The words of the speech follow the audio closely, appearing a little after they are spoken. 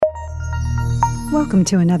Welcome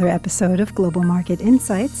to another episode of Global Market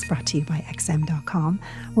Insights, brought to you by XM.com,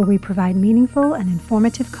 where we provide meaningful and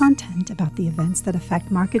informative content about the events that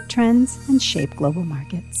affect market trends and shape global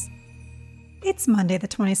markets. It's Monday, the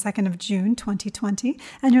 22nd of June, 2020,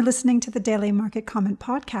 and you're listening to the Daily Market Comment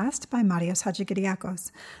podcast by Marios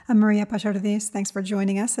Hadjikyriacos. I'm Maria Pachardis. Thanks for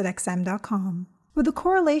joining us at XM.com. With the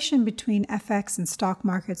correlation between FX and stock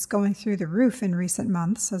markets going through the roof in recent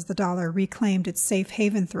months as the dollar reclaimed its safe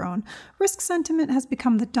haven throne, risk sentiment has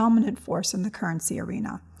become the dominant force in the currency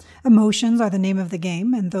arena. Emotions are the name of the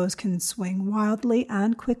game, and those can swing wildly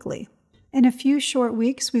and quickly. In a few short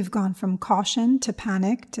weeks, we've gone from caution to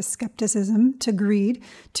panic to skepticism to greed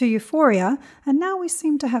to euphoria, and now we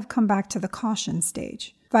seem to have come back to the caution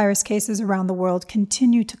stage. Virus cases around the world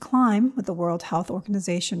continue to climb, with the World Health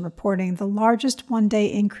Organization reporting the largest one-day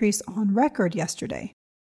increase on record yesterday.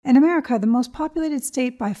 In America, the most populated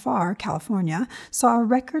state by far, California, saw a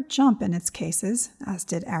record jump in its cases, as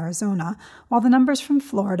did Arizona, while the numbers from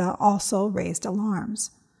Florida also raised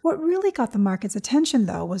alarms. What really got the market's attention,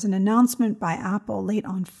 though, was an announcement by Apple late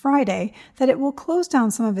on Friday that it will close down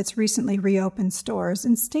some of its recently reopened stores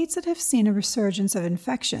in states that have seen a resurgence of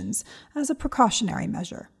infections as a precautionary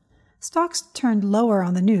measure. Stocks turned lower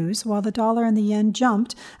on the news, while the dollar and the yen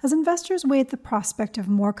jumped as investors weighed the prospect of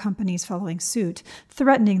more companies following suit,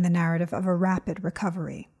 threatening the narrative of a rapid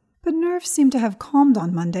recovery. But nerves seem to have calmed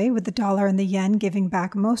on Monday, with the dollar and the yen giving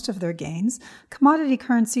back most of their gains, commodity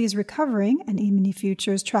currencies recovering, and E-mini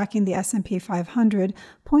futures tracking the S&P 500,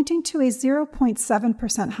 pointing to a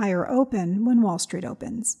 0.7% higher open when Wall Street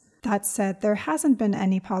opens. That said, there hasn't been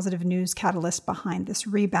any positive news catalyst behind this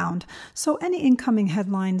rebound, so any incoming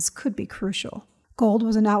headlines could be crucial. Gold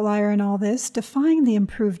was an outlier in all this, defying the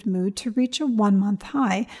improved mood to reach a one-month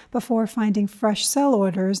high before finding fresh sell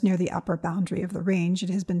orders near the upper boundary of the range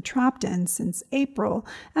it has been trapped in since April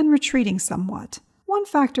and retreating somewhat. One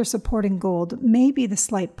factor supporting gold may be the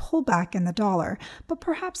slight pullback in the dollar, but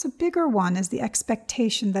perhaps a bigger one is the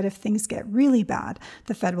expectation that if things get really bad,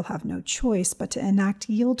 the Fed will have no choice but to enact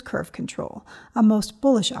yield curve control, a most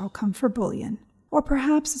bullish outcome for bullion. Or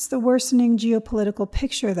perhaps it's the worsening geopolitical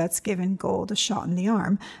picture that's given gold a shot in the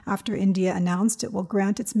arm after India announced it will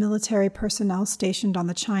grant its military personnel stationed on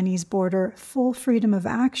the Chinese border full freedom of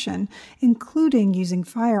action, including using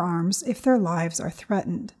firearms if their lives are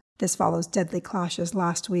threatened. This follows deadly clashes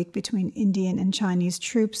last week between Indian and Chinese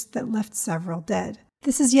troops that left several dead.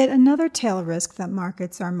 This is yet another tail risk that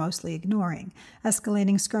markets are mostly ignoring.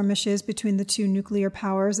 Escalating skirmishes between the two nuclear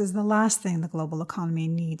powers is the last thing the global economy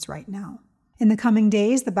needs right now. In the coming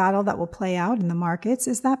days, the battle that will play out in the markets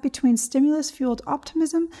is that between stimulus-fueled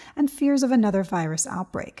optimism and fears of another virus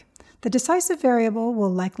outbreak. The decisive variable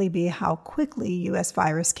will likely be how quickly U.S.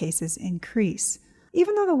 virus cases increase.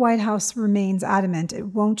 Even though the White House remains adamant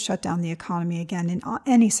it won't shut down the economy again in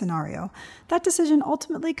any scenario, that decision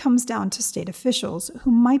ultimately comes down to state officials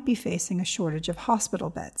who might be facing a shortage of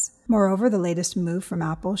hospital beds. Moreover, the latest move from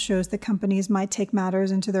Apple shows that companies might take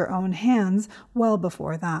matters into their own hands well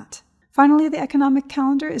before that. Finally, the economic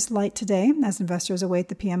calendar is light today as investors await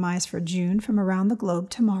the PMIs for June from around the globe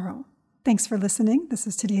tomorrow. Thanks for listening. This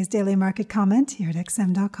is today's Daily Market Comment here at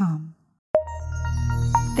XM.com.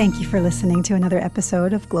 Thank you for listening to another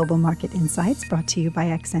episode of Global Market Insights brought to you by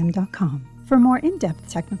XM.com. For more in-depth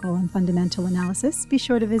technical and fundamental analysis, be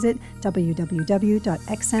sure to visit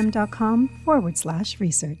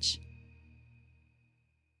www.xm.com/research.